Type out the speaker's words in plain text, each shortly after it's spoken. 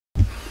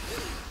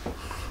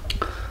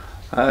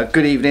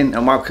Good evening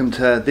and welcome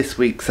to this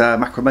week's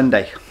Macro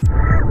Monday.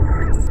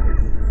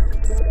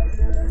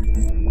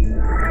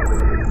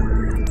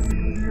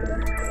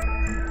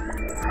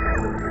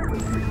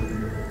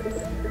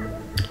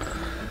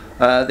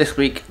 This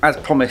week, as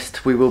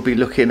promised, we will be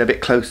looking a bit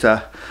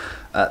closer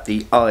at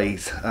the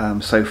eyes.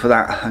 So for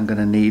that I'm going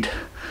to need,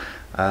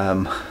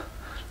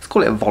 let's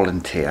call it a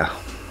volunteer.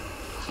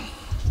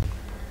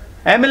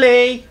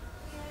 Emily! Yeah.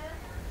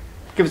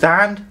 Give us a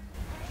hand.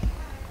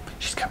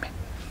 She's coming.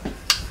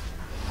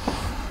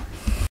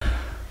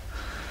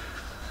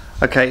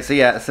 Okay, so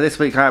this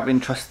week I have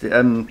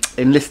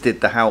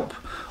enlisted the help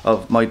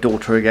of my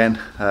daughter again.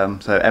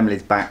 So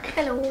Emily's back.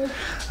 Hello.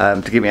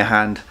 To give me a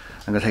hand.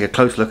 I'm going to take a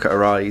close look at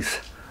her eyes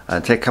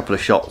and take a couple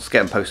of shots, get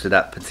them posted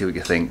up and see what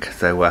you think.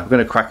 So we're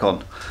going to crack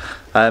on.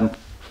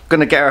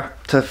 Going to get her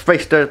to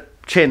face her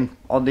chin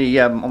on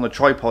the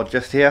tripod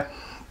just here.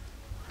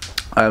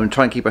 And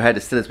try and keep her head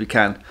as still as we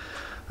can.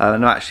 And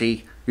I'm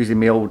actually using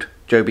my old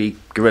Joby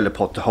Gorilla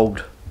Pod to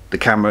hold the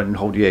camera and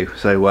hold you.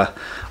 So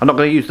I'm not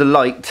going to use the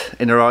light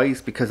in her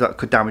eyes because that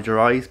could damage her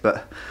eyes,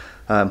 but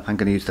I'm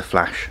going to use the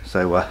flash.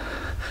 So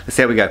let's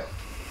see how we go.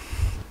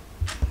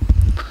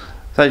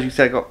 So as you can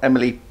see, I've got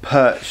Emily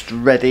perched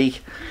ready.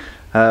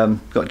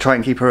 Got to try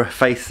and keep her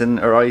face and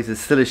her eyes as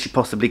still as she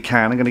possibly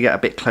can. I'm going to get a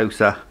bit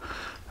closer.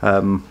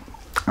 I'm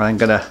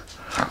going to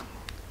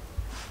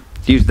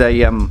use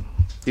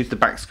the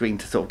back screen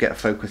to sort of get a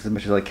focus as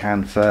much as I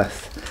can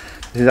first.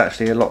 This is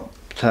actually a lot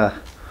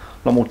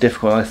more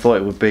difficult than I thought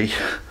it would be,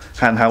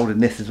 hand-holding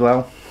this as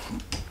well.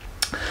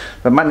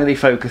 But manually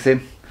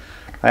focusing,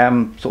 I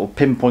am sort of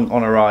pinpoint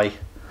on her eye.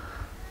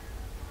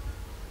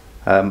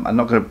 I'm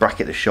not going to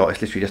bracket the shot,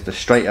 it's literally just a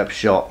straight up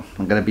shot.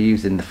 I'm going to be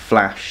using the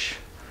flash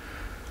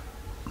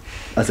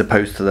as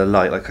opposed to the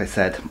light, like I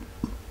said.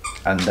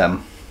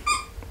 And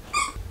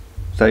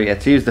so yeah,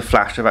 to use the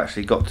flash I've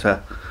actually got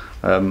to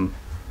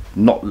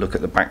not look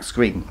at the back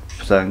screen.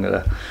 So I'm going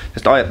to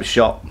just eye up the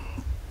shot.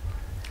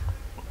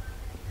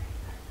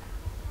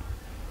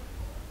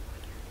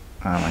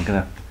 And I'm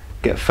going to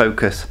get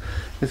focus.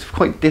 It's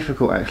quite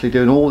difficult actually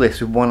doing all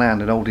this with one hand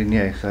and holding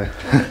you. So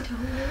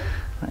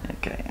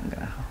okay, I'm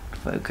going to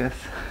focus.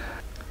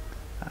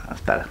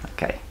 That's better.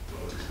 Okay.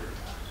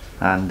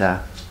 And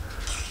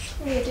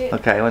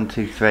okay, 1,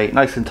 2, 3.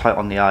 Nice and tight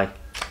on the eye.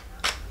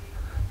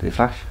 Did it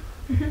flash?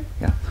 Mm-hmm.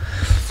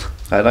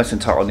 Yeah. Nice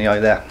and tight on the eye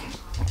there.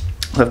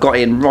 So I've got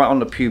it in right on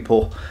the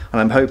pupil,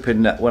 and I'm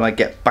hoping that when I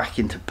get back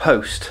into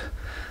post,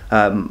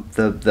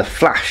 the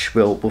flash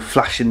will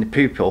flash in the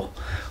pupil,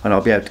 and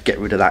I'll be able to get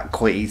rid of that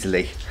quite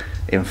easily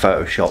in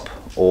Photoshop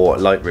or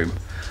Lightroom.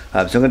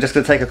 So I'm just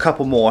going to take a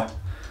couple more,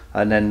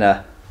 and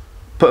then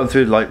put them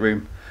through the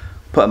Lightroom,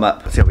 put them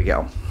up, see how we get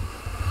on.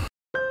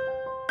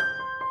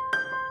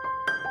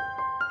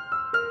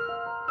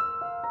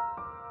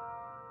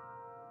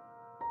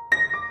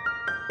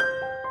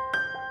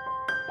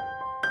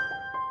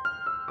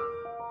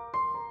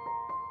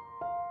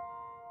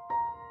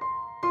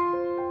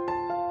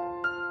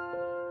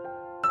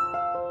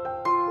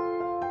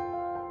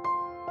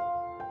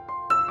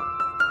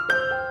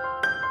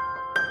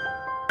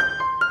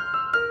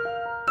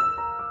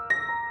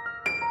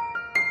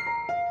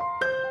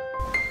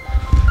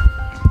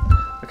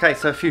 Okay,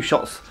 so a few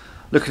shots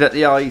looking at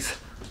the eyes.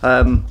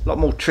 A lot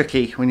more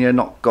tricky when you're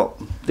not got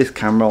this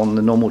camera on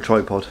the normal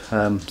tripod.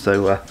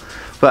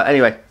 But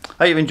anyway, I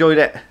hope you've enjoyed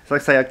it. So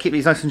like I say, I keep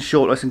these nice and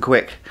short, nice and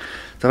quick.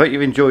 So I hope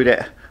you've enjoyed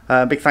it.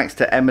 Big thanks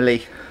to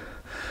Emily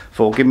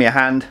for giving me a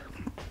hand.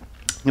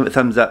 Give it a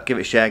thumbs up, give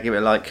it a share, give it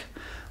a like,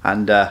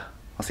 and I'll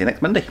see you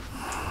next Monday.